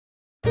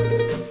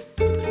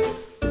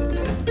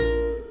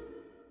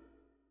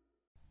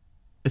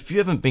If you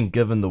haven't been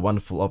given the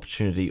wonderful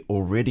opportunity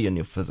already in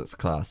your physics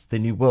class,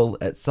 then you will,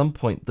 at some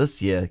point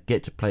this year,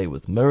 get to play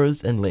with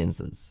mirrors and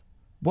lenses.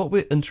 What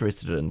we're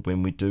interested in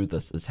when we do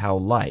this is how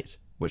light,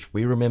 which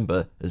we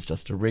remember is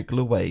just a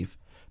regular wave,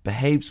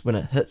 behaves when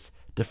it hits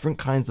different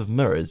kinds of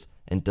mirrors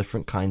and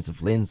different kinds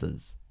of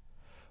lenses.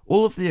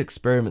 All of the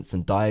experiments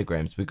and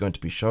diagrams we're going to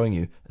be showing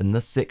you in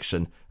this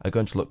section are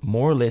going to look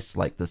more or less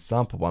like this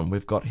sample one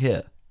we've got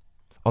here.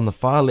 On the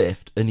far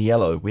left, in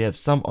yellow, we have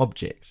some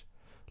object.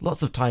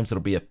 Lots of times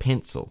it'll be a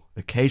pencil.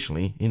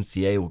 Occasionally,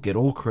 NCEA will get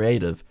all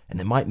creative and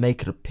they might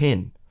make it a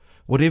pen.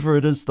 Whatever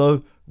it is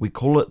though, we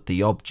call it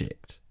the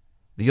object.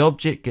 The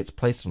object gets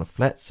placed on a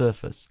flat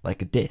surface,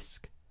 like a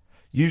desk.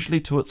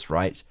 Usually to its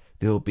right,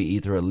 there will be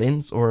either a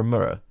lens or a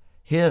mirror.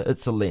 Here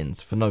it's a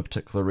lens for no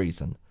particular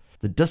reason.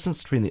 The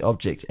distance between the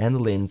object and the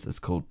lens is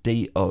called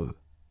DO.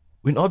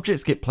 When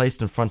objects get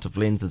placed in front of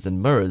lenses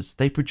and mirrors,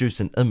 they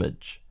produce an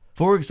image.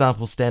 For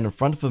example, stand in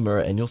front of a mirror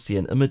and you'll see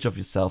an image of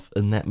yourself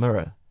in that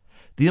mirror.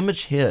 The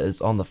image here is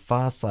on the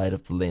far side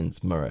of the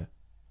lens mirror.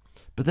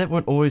 But that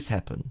won't always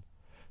happen.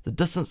 The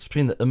distance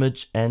between the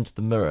image and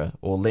the mirror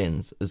or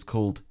lens is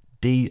called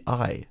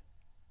DI.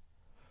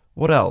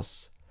 What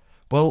else?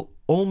 Well,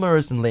 all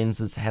mirrors and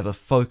lenses have a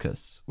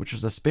focus, which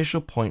is a special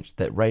point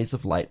that rays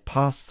of light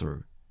pass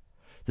through.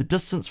 The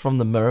distance from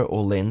the mirror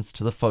or lens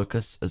to the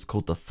focus is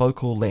called the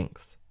focal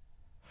length.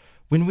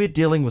 When we're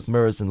dealing with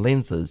mirrors and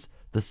lenses,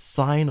 the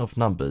sign of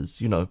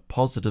numbers,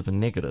 positive and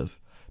negative,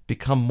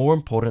 become more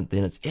important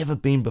than it's ever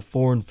been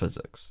before in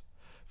physics.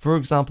 For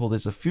example,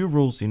 there's a few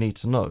rules you need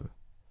to know.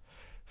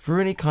 For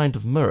any kind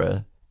of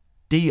mirror,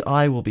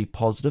 DI will be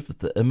positive if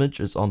the image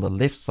is on the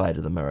left side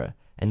of the mirror,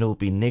 and it will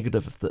be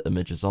negative if the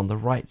image is on the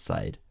right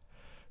side.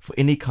 For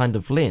any kind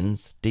of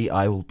lens,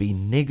 DI will be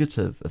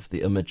negative if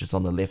the image is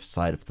on the left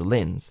side of the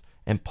lens,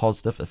 and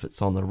positive if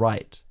it's on the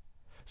right.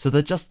 So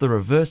they're just the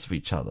reverse of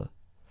each other.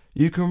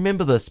 You can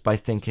remember this by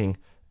thinking,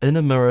 in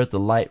a mirror the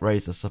light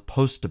rays are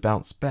supposed to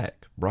bounce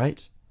back,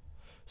 right?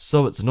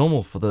 So it's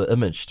normal for the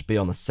image to be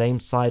on the same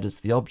side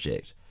as the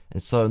object,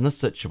 and so in this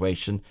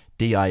situation,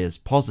 DI is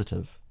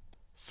positive.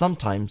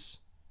 Sometimes,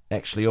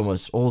 actually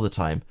almost all the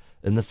time,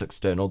 in this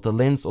external, the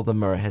lens or the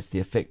mirror has the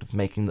effect of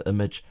making the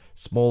image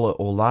smaller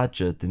or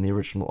larger than the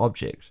original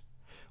object.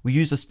 We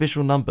use a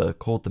special number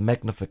called the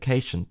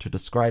magnification to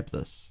describe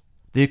this.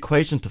 The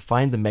equation to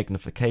find the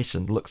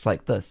magnification looks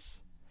like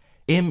this.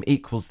 M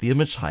equals the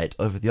image height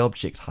over the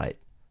object height,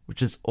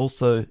 which is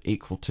also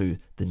equal to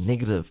the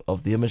negative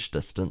of the image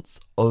distance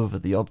over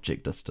the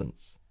object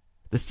distance.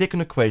 The second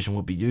equation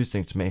we'll be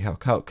using to make our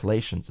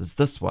calculations is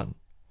this one.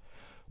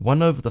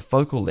 1 over the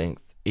focal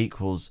length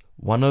equals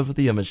 1 over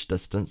the image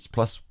distance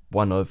plus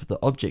 1 over the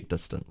object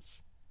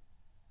distance.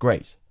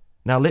 Great.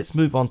 Now let's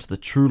move on to the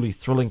truly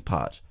thrilling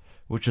part,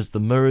 which is the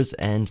mirrors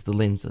and the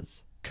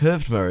lenses.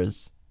 Curved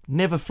mirrors,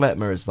 never flat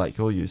mirrors like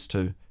you're used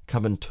to,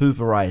 come in two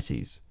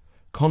varieties,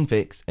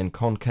 convex and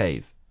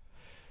concave.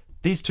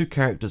 These two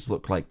characters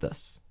look like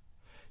this.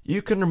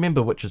 You can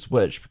remember which is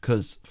which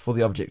because for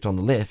the object on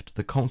the left,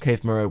 the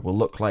concave mirror will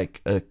look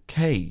like a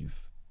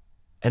cave.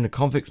 And a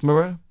convex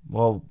mirror,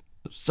 well,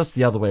 it's just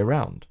the other way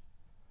around.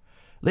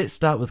 Let's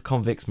start with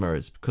convex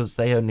mirrors because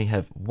they only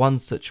have one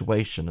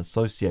situation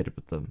associated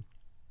with them.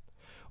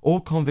 All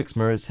convex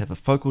mirrors have a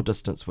focal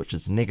distance which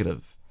is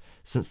negative,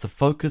 since the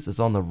focus is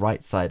on the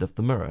right side of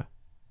the mirror.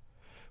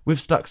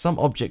 We've stuck some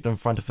object in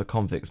front of a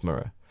convex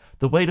mirror.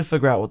 The way to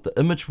figure out what the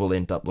image will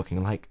end up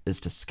looking like is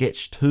to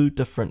sketch two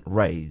different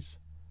rays.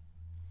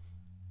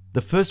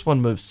 The first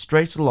one moves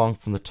straight along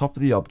from the top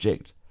of the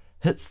object,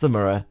 hits the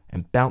mirror,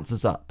 and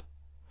bounces up.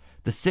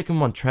 The second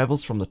one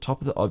travels from the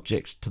top of the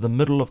object to the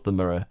middle of the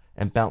mirror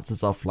and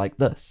bounces off like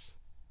this.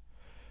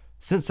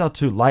 Since our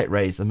two light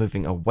rays are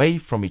moving away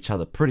from each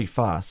other pretty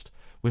fast,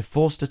 we're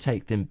forced to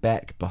take them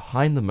back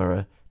behind the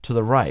mirror to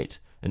the right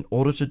in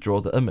order to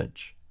draw the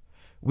image.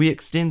 We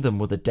extend them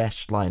with a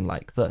dashed line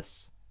like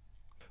this.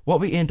 What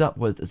we end up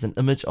with is an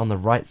image on the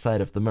right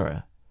side of the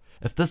mirror.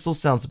 If this all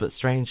sounds a bit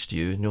strange to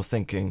you and you're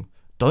thinking,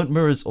 don't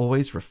mirrors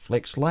always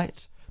reflect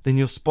light? Then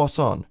you're spot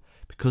on,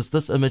 because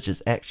this image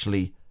is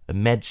actually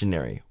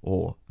imaginary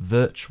or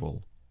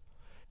virtual.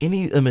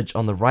 Any image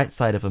on the right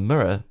side of a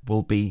mirror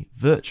will be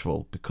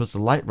virtual because the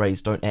light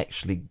rays don't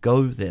actually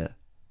go there.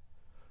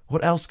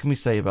 What else can we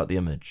say about the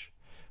image?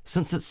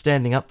 Since it's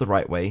standing up the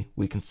right way,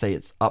 we can say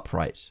it's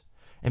upright,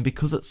 and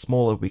because it's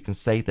smaller, we can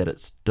say that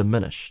it's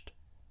diminished.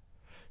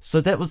 So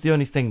that was the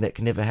only thing that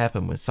can ever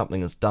happen when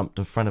something is dumped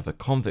in front of a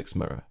convex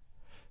mirror.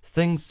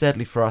 Things,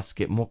 sadly for us,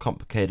 get more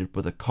complicated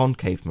with a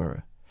concave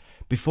mirror.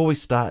 Before we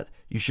start,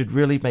 you should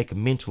really make a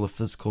mental or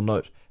physical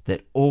note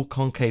that all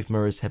concave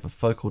mirrors have a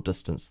focal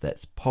distance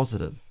that's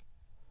positive.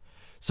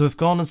 So we've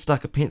gone and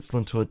stuck a pencil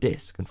into a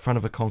desk in front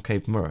of a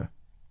concave mirror.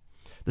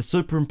 The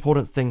super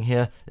important thing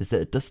here is that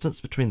the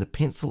distance between the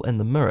pencil and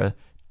the mirror,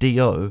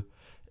 DO,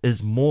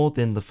 is more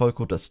than the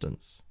focal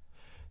distance.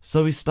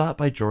 So we start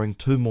by drawing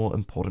two more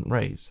important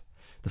rays.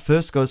 The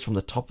first goes from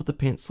the top of the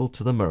pencil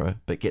to the mirror,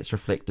 but gets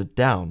reflected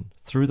down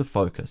through the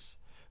focus,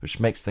 which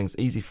makes things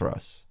easy for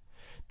us.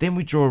 Then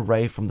we draw a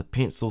ray from the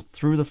pencil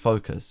through the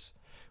focus,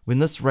 When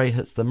this ray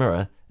hits the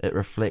mirror, it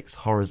reflects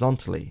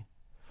horizontally.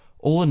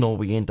 All in all,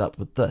 we end up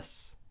with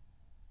this.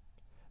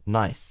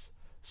 Nice.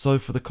 So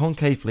for the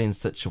concave lens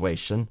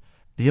situation,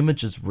 the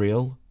image is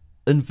real,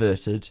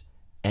 inverted,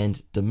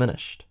 and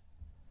diminished.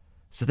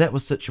 So that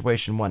was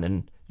situation 1,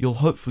 and you'll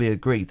hopefully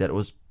agree that it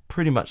was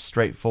pretty much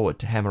straightforward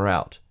to hammer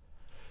out.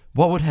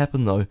 What would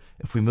happen though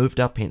if we moved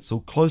our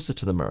pencil closer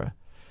to the mirror?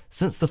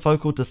 Since the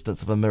focal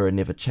distance of a mirror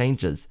never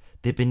changes,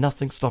 there'd be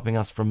nothing stopping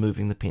us from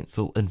moving the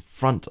pencil in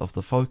front of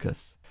the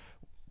focus.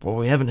 Well,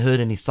 we haven't heard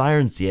any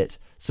sirens yet,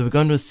 so we're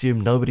going to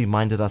assume nobody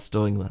minded us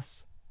doing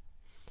this.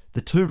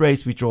 The two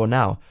rays we draw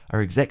now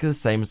are exactly the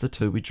same as the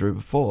two we drew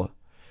before.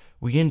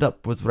 We end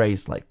up with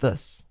rays like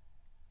this.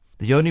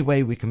 The only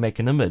way we can make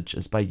an image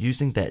is by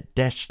using that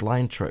dashed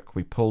line trick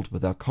we pulled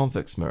with our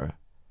convex mirror.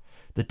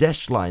 The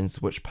dashed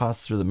lines, which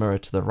pass through the mirror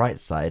to the right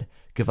side,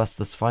 give us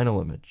this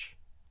final image.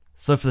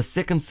 So for the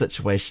second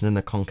situation in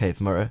a concave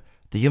mirror,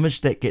 the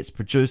image that gets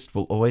produced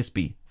will always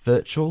be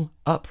virtual,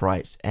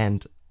 upright,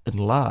 and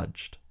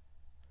enlarged.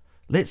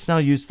 Let's now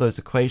use those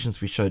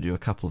equations we showed you a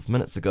couple of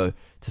minutes ago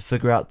to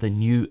figure out the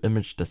new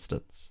image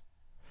distance.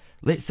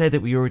 Let's say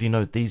that we already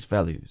know these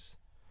values.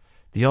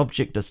 The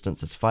object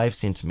distance is 5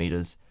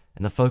 centimeters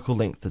and the focal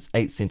length is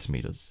 8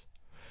 centimeters.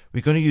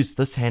 We're going to use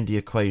this handy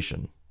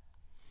equation.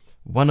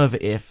 1 over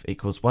f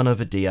equals 1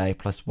 over dA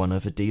plus 1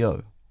 over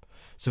do.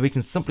 So we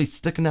can simply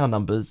stick in our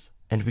numbers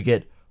and we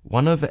get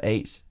 1 over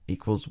 8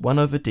 equals 1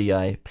 over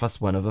dA plus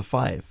 1 over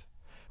 5.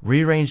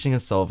 Rearranging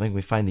and solving,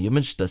 we find the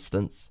image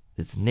distance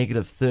is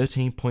negative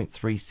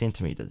 13.3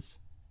 centimeters.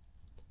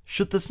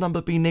 Should this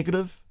number be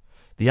negative?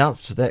 The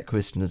answer to that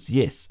question is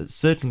yes, it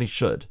certainly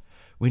should.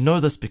 We know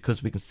this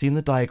because we can see in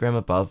the diagram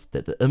above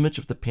that the image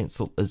of the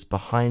pencil is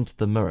behind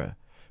the mirror,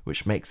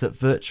 which makes it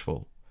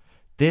virtual.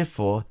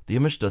 Therefore, the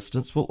image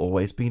distance will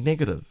always be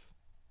negative.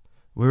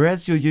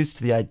 Whereas you're used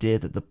to the idea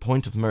that the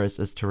point of mirrors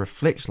is to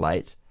reflect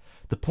light,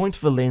 the point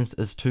of a lens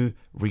is to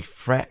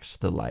refract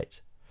the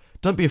light.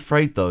 Don't be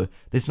afraid though,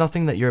 there's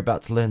nothing that you're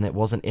about to learn that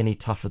wasn't any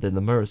tougher than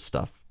the mirrors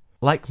stuff.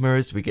 Like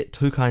mirrors, we get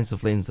two kinds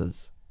of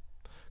lenses.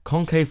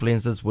 Concave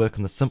lenses work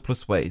in the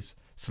simplest ways,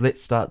 so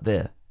let's start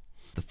there.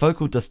 The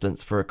focal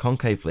distance for a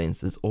concave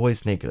lens is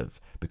always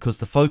negative because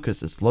the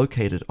focus is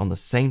located on the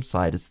same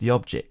side as the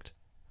object.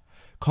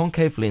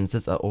 Concave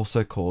lenses are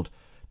also called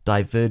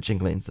diverging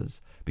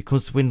lenses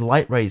because when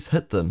light rays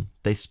hit them,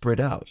 they spread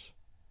out.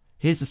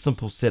 Here's a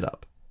simple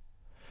setup.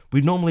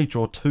 We normally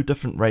draw two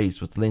different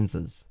rays with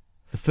lenses.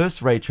 The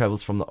first ray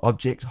travels from the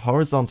object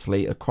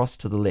horizontally across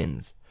to the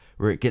lens,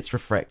 where it gets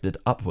refracted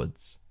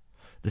upwards.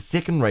 The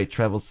second ray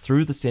travels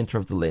through the center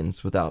of the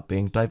lens without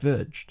being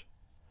diverged.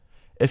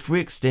 If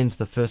we extend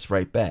the first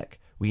ray back,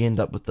 we end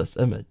up with this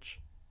image.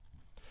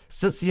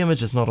 Since the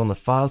image is not on the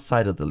far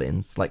side of the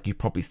lens, like you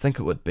probably think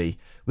it would be,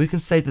 we can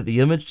say that the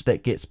image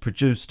that gets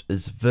produced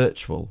is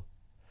virtual.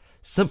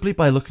 Simply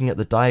by looking at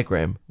the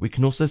diagram, we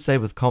can also say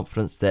with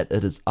confidence that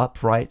it is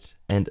upright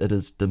and it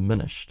is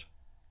diminished.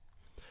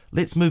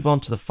 Let's move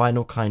on to the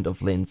final kind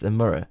of lens and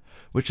mirror,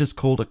 which is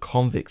called a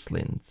convex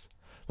lens.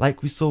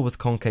 Like we saw with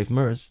concave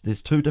mirrors,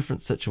 there's two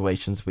different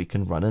situations we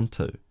can run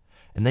into,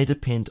 and they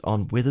depend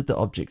on whether the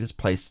object is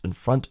placed in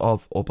front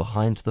of or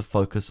behind the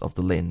focus of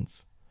the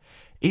lens.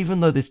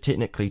 Even though there's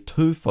technically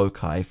two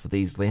foci for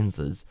these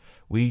lenses,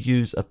 we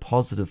use a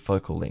positive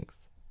focal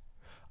length.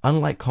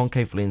 Unlike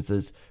concave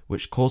lenses,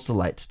 which cause the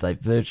light to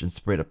diverge and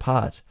spread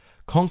apart,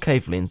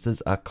 concave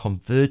lenses are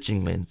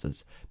converging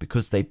lenses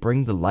because they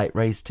bring the light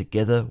rays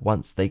together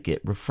once they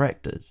get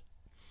refracted.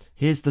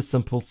 Here's the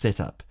simple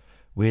setup,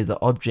 where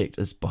the object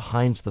is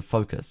behind the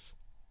focus.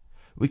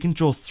 We can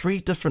draw three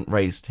different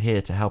rays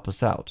here to help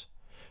us out.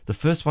 The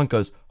first one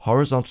goes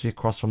horizontally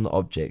across from the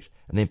object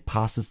and then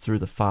passes through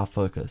the far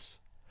focus.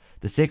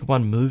 The second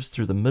one moves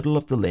through the middle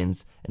of the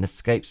lens and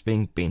escapes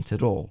being bent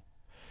at all.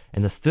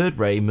 And the third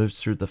ray moves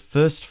through the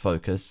first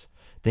focus,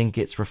 then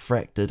gets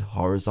refracted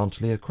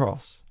horizontally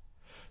across.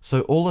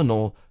 So all in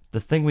all,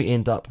 the thing we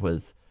end up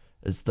with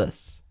is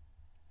this.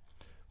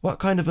 What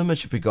kind of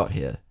image have we got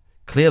here?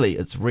 Clearly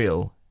it's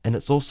real, and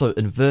it's also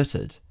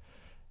inverted.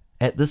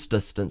 At this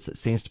distance it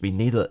seems to be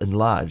neither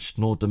enlarged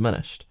nor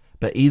diminished,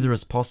 but either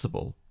is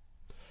possible.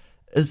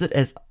 Is it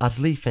as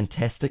utterly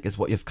fantastic as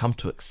what you've come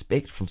to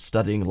expect from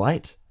studying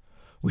light?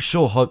 We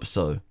sure hope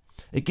so.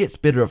 It gets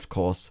better, of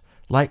course.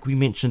 Like we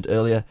mentioned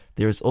earlier,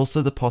 there is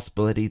also the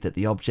possibility that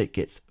the object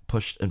gets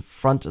pushed in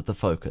front of the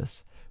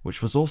focus,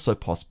 which was also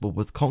possible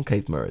with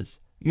concave mirrors,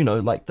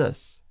 like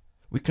this.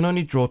 We can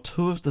only draw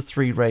two of the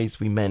three rays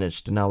we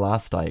managed in our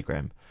last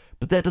diagram,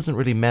 but that doesn't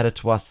really matter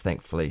to us,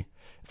 thankfully.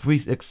 If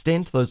we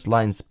extend those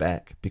lines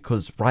back,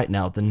 because right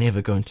now they're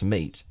never going to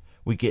meet,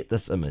 we get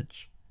this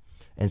image.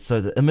 And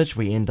so the image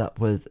we end up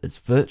with is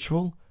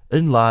virtual,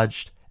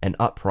 enlarged, and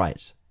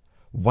upright.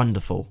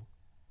 Wonderful.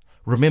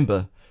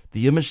 Remember,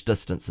 the image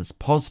distance is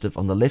positive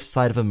on the left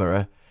side of a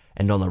mirror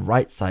and on the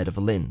right side of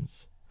a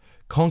lens.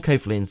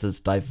 Concave lenses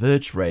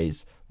diverge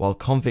rays, while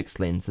convex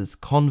lenses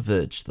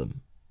converge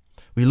them.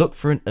 We look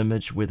for an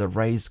image where the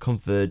rays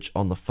converge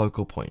on the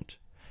focal point.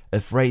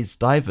 If rays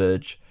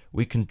diverge,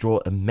 we can draw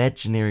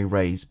imaginary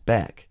rays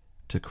back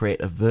to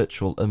create a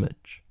virtual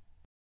image.